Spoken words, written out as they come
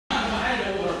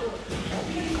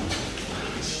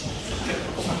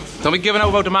Don't be giving out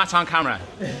about the mats on camera.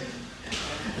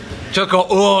 Just go,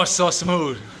 oh, so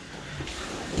smooth.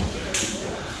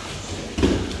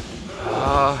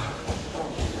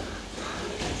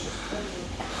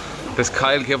 Does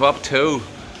Kyle give up too?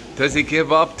 Does he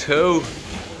give up too?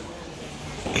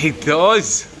 He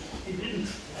does. He didn't.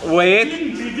 Wait.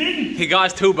 He didn't. He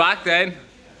got his 2 back then.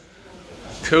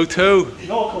 2-2.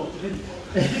 No, coach, he didn't.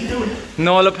 He didn't do it.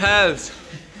 No lapels.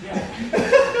 Yeah.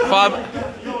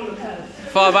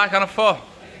 Fall back on a foot.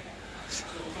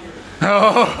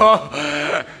 Oh,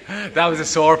 that was a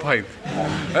sore pipe.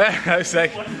 I was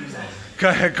like,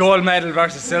 gold medal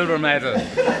versus silver medal.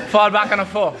 Fall back on a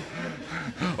foot.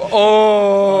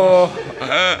 Oh.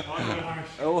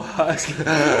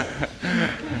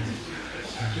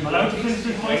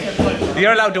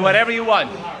 You're allowed to do whatever you want.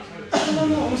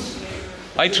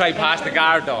 I try past the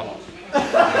guard though.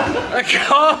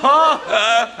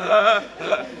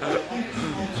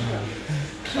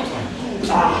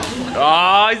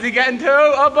 Oh, is he getting 2?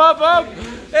 Up, up, up!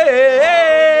 Hey,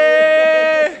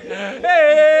 hey,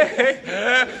 hey!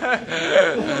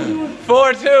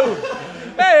 4-2.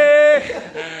 Hey!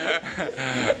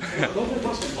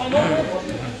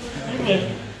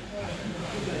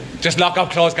 Just lock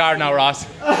up close guard now, Ross.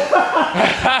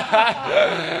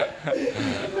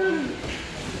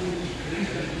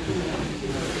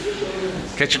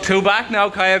 Get your 2 back now,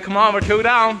 Kyle. Come on, we're 2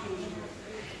 down.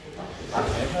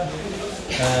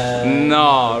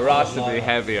 No, Ross would be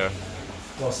heavier.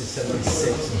 Ross is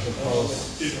 76 and Paul's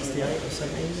 68 or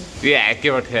 70. Yeah,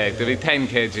 give or take. There'll be 10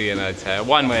 kg in it, I'd say.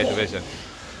 One weight division.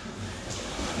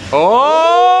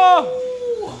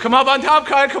 Oh! Come up on top,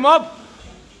 Kyle, come up.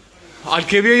 I'll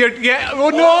give you your... Yeah. Oh,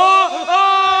 no!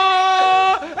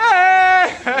 Oh!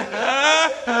 Hey!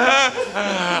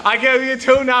 I give you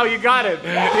 2 now, you got it.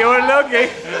 You were lucky.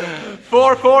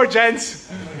 4-4, gents.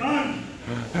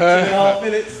 2.5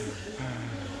 minutes.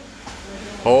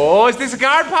 Oh, is this a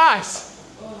guard pass?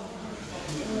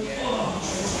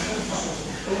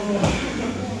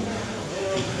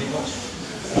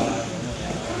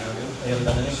 You haven't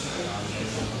done anything?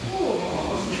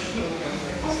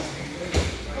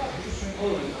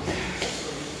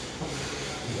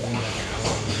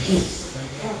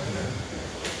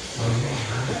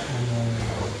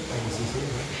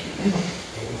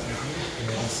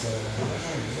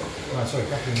 Oh, sorry,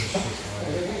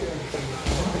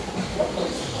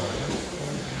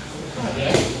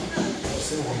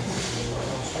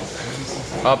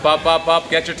 Up, up, up, up.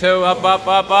 Get your 2. Up, up,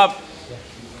 up, up.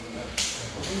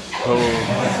 Oh.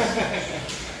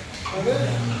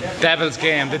 Devil's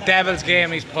game. The devil's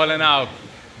game he's pulling out.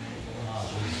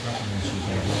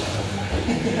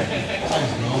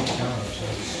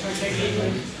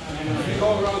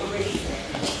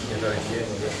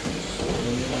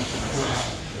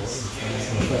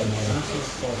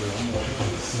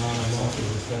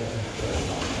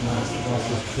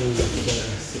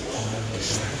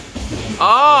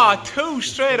 Ah, 2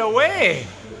 straight away.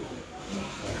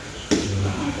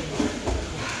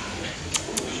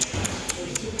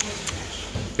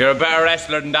 You're a better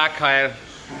wrestler than that, Kyle.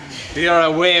 You're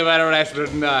a way better wrestler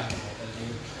than that.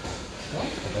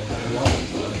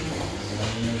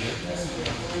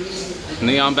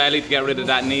 Knee on belly to get rid of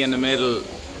that knee in the middle,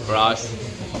 Ross.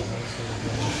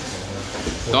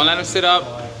 Don't let him sit up.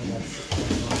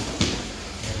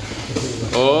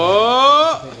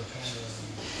 Oh!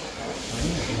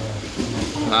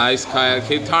 Nice, Kyle.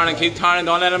 Keep turning,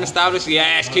 don't let him establish.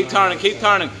 Yes, keep turning, keep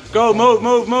turning. Go, move,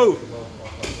 move, move.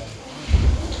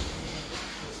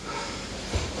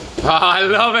 Oh, I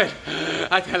love it.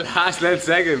 At the last little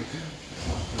second.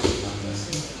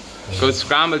 Good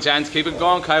scramble, gents. Keep it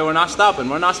going, Kyle. We're not stopping.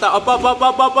 We're not stopping. Up, up, up,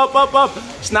 up, up, up, up, up.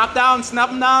 Snap down, snap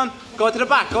him down. Go to the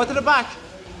back, go to the back.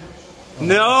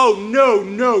 No, no,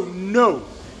 no, no.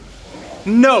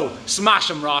 No. Smash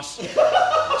him, Ross.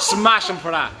 Smash him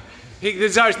for that. He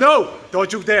deserves, no,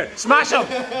 don't you dare. Smash him.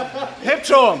 Hip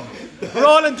throw him.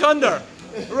 Rolling thunder.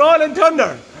 Rolling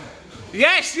thunder.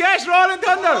 Yes, yes, rolling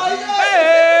thunder.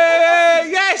 Hey,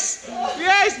 yes,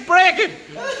 yes, break it.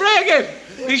 Break it.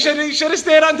 He should have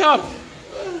stayed on top.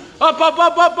 Up, up,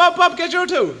 up, up, up, up. Get your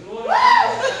 2.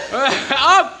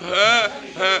 Up.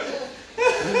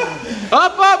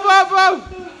 Up, up, up, up.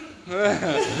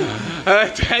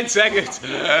 10 seconds.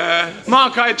 Come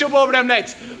on, Kyle, jump over them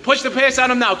legs. Push the pace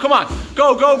on him now. Come on.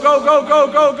 Go, go, go, go, go,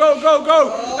 go, go, go,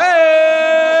 go.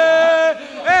 Hey!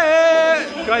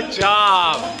 Hey! Good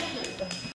job.